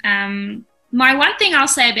 my one thing I'll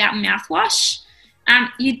say about mouthwash,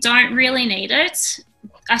 you don't really need it.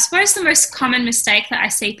 I suppose the most common mistake that I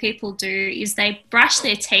see people do is they brush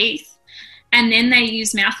their teeth and then they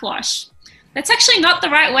use mouthwash. That's actually not the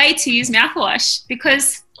right way to use mouthwash,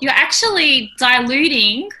 because you're actually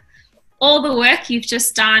diluting all the work you've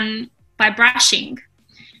just done by brushing.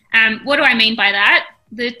 What do I mean by that?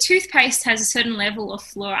 The toothpaste has a certain level of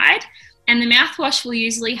fluoride, and the mouthwash will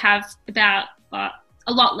usually have about a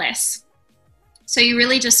lot less. So you're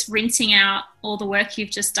really just rinsing out all the work you've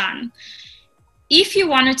just done. If you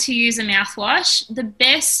wanted to use a mouthwash, the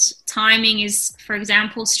best timing is, for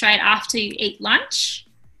example, straight after you eat lunch.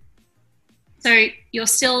 So you're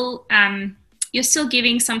still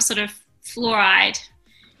giving some sort of fluoride,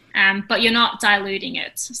 but you're not diluting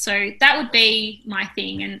it. So that would be my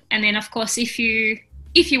thing. And then, of course, if you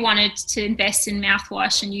wanted to invest in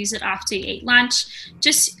mouthwash and use it after you eat lunch,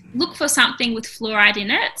 just look for something with fluoride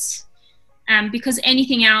in it. Because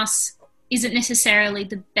anything else isn't necessarily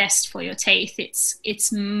the best for your teeth.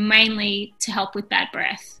 It's mainly to help with bad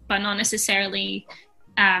breath, but not necessarily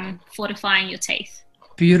fortifying your teeth.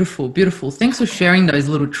 Beautiful, beautiful. Thanks for sharing those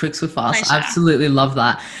little tricks with us. Pleasure. I absolutely love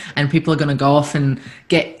that. And people are going to go off and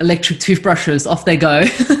get electric toothbrushes. Off they go.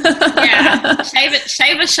 Yeah,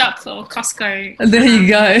 Shaver Shop or Costco. There you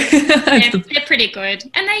go. They're pretty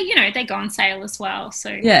good, and they go on sale as well. So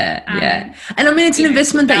yeah. And I mean, it's an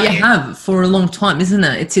investment that you have for a long time, isn't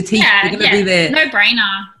it? It's your teeth. They're going to be there. No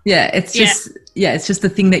brainer. Yeah, it's just yeah, it's just the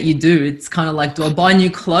thing that you do. It's kind of like, do I buy new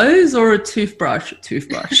clothes or a toothbrush?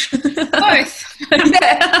 Toothbrush. Both.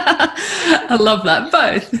 Yeah, I love that.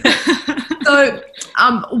 Both. So,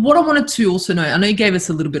 what I wanted to also know, I know you gave us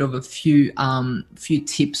a little bit of a few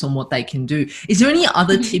tips on what they can do. Is there any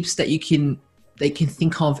other tips that they can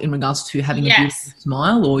think of in regards to having a beautiful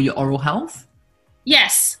smile or your oral health?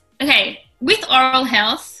 Yes. Okay. With oral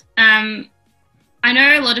health, I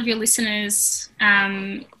know a lot of your listeners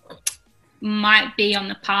might be on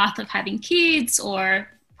the path of having kids or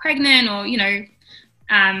pregnant or, you know,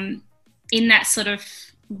 in that sort of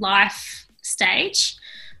life stage.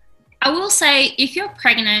 I will say if you're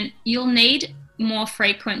pregnant, you'll need more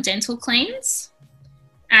frequent dental cleans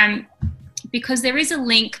because there is a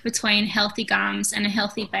link between healthy gums and a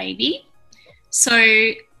healthy baby.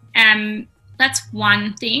 So that's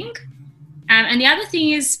one thing. And the other thing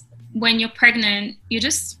is when you're pregnant, you're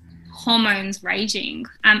just hormones raging,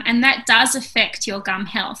 and that does affect your gum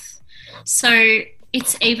health. So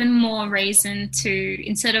it's even more reason to,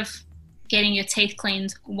 instead of getting your teeth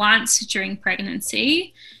cleaned once during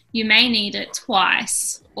pregnancy, you may need it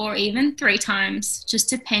twice or even 3 times, just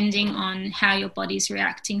depending on how your body's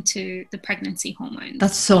reacting to the pregnancy hormones.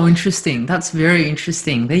 That's so interesting. That's very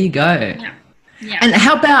interesting. There you go. Yeah. Yeah. And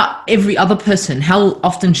how about every other person? How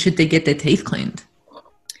often should they get their teeth cleaned?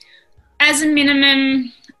 As a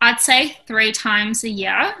minimum, I'd say 3 times a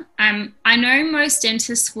year. I know most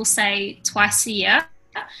dentists will say twice a year,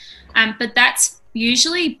 but that's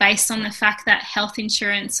usually based on the fact that health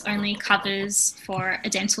insurance only covers for a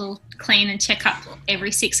dental clean and checkup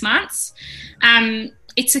every 6 months.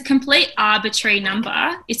 It's a complete arbitrary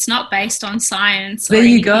number. It's not based on science. There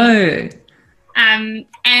you go.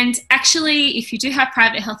 And actually, if you do have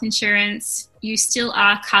private health insurance, you still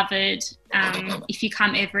are covered if you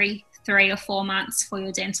come every 3 or 4 months for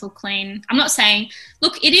your dental clean. I'm not saying,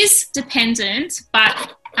 look, it is dependent,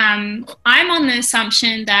 but I'm on the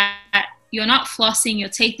assumption that you're not flossing your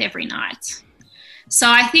teeth every night. So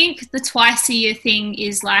I think the twice a year thing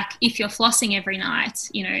is like if you're flossing every night,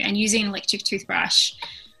 you know, and using an electric toothbrush.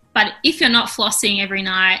 But if you're not flossing every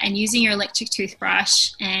night and using your electric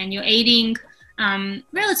toothbrush and you're eating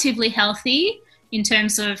relatively healthy in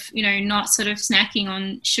terms of, you know, not sort of snacking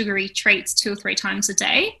on sugary treats 2 or 3 times a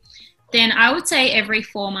day, then I would say every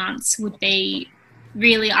 4 months would be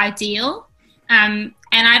really ideal.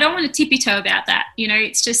 And I don't want to tippy-toe about that. You know,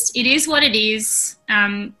 it's just, it is what it is.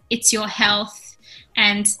 It's your health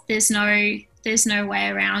and there's no way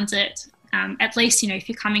around it. At least, you know, if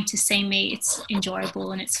you're coming to see me, it's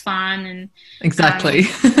enjoyable and it's fun. And exactly.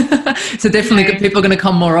 So definitely, you know, people are going to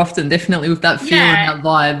come more often, definitely with that feel and that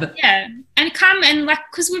vibe. Yeah. And come and like,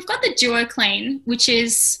 because we've got the Duo Clean, which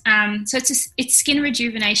is, so it's skin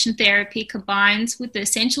rejuvenation therapy combined with the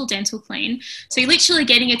essential dental clean. So you're literally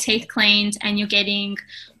getting your teeth cleaned and you're getting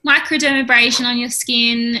microdermabrasion on your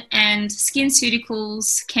skin and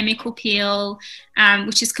SkinCeuticals, chemical peel,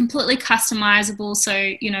 which is completely customizable.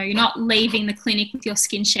 So, you know, you're not leaving the clinic with your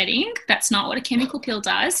skin shedding. That's not what a chemical peel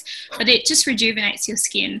does, but it just rejuvenates your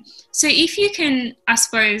skin. So if you can, I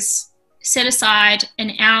suppose, set aside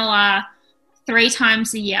an hour 3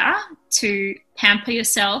 times a year to pamper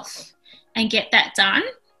yourself and get that done,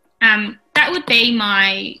 that would be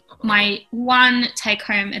my one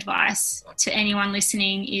take-home advice to anyone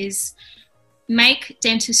listening is make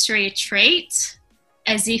dentistry a treat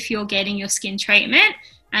as if you're getting your skin treatment.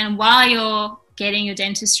 And while you're getting your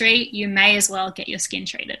dentistry, you may as well get your skin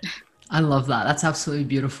treated. I love that. That's absolutely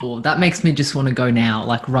beautiful. That makes me just want to go now,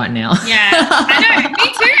 like right now. Yeah, I know.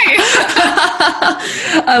 Me too.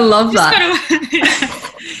 I love that.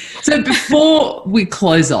 So before we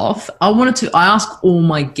close off, I ask all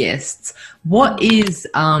my guests, what is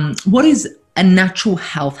a natural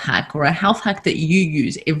health hack or a health hack that you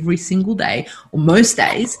use every single day or most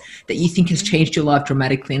days that you think has changed your life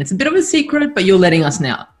dramatically? And it's a bit of a secret, but you're letting us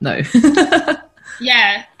know.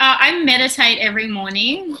 Yeah, I meditate every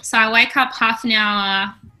morning. So I wake up half an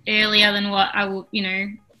hour earlier than what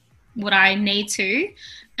I need to.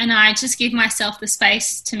 And I just give myself the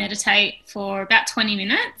space to meditate for about 20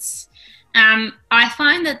 minutes. I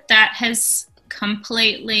find that has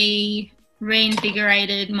completely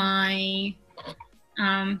reinvigorated my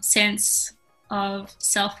sense of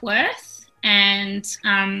self-worth. And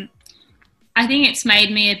I think it's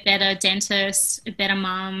made me a better dentist, a better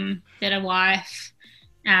mum, better wife,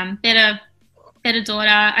 better daughter.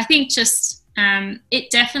 I think just it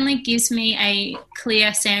definitely gives me a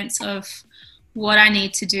clear sense of what I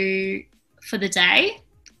need to do for the day.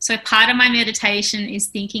 So part of my meditation is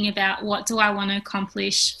thinking about what do I want to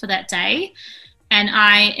accomplish for that day. And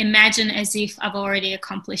I imagine as if I've already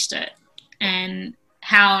accomplished it and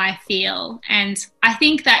how I feel. And I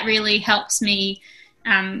think that really helps me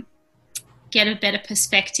get a better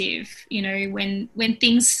perspective, you know, when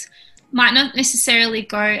things might not necessarily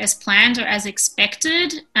go as planned or as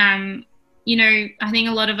expected. You know, I think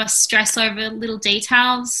a lot of us stress over little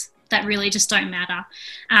details that really just don't matter.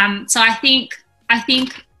 So I think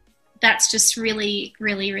that's just really,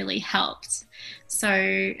 really, really helped. So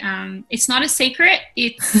it's not a secret.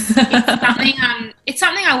 It's something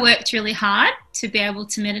I worked really hard to be able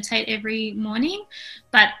to meditate every morning.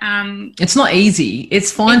 But it's not easy.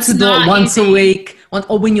 It's fine to do it once a week,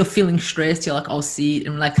 or when you're feeling stressed, you're like, I'll see it,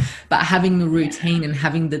 and like. But having the routine and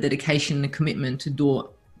having the dedication and the commitment to do it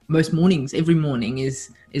most mornings, every morning,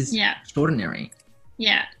 is extraordinary.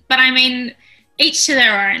 Yeah, but I mean, each to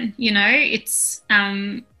their own. You know, it's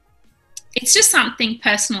just something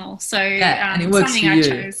personal. So and it works something for you.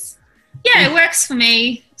 I chose. Yeah, it works for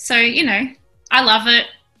me. So, you know, I love it.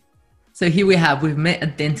 So here we've met a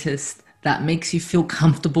dentist that makes you feel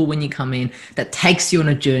comfortable when you come in, that takes you on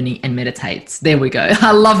a journey and meditates. There we go.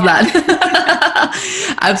 I love that.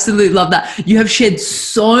 Absolutely love that. You have shared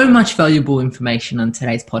so much valuable information on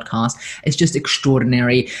today's podcast. It's just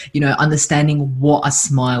extraordinary, you know, understanding what a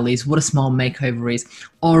smile is, what a smile makeover is,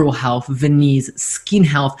 oral health, veneers, skin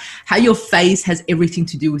health, how your face has everything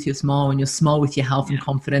to do with your smile and your smile with your health and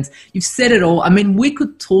confidence. You've said it all. I mean, we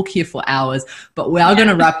could talk here for hours, but we are going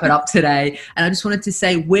to wrap it up today. And I just wanted to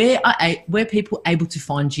say, where are people able to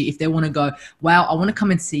find you if they want to go, wow, I want to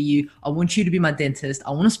come and see you. I want you to be my dentist.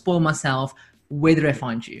 I want to spoil myself. Where do I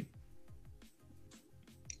find you?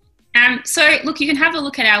 So look, you can have a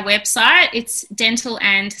look at our website. It's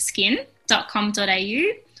dentalandskin.com.au,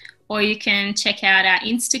 or you can check out our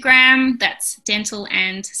Instagram. That's dental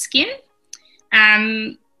and skin.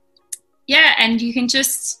 And you can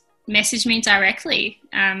just message me directly.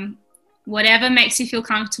 Whatever makes you feel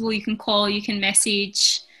comfortable, you can call, you can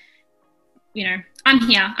message. You know, I'm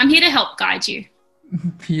here to help guide you.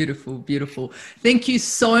 Beautiful, beautiful. Thank you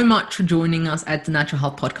so much for joining us at the Natural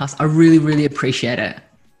Health Podcast. I really, really appreciate it.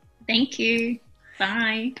 Thank you.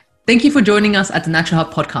 Bye. Thank you for joining us at the Natural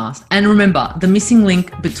Health Podcast. And remember, the missing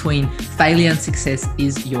link between failure and success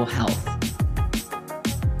is your health.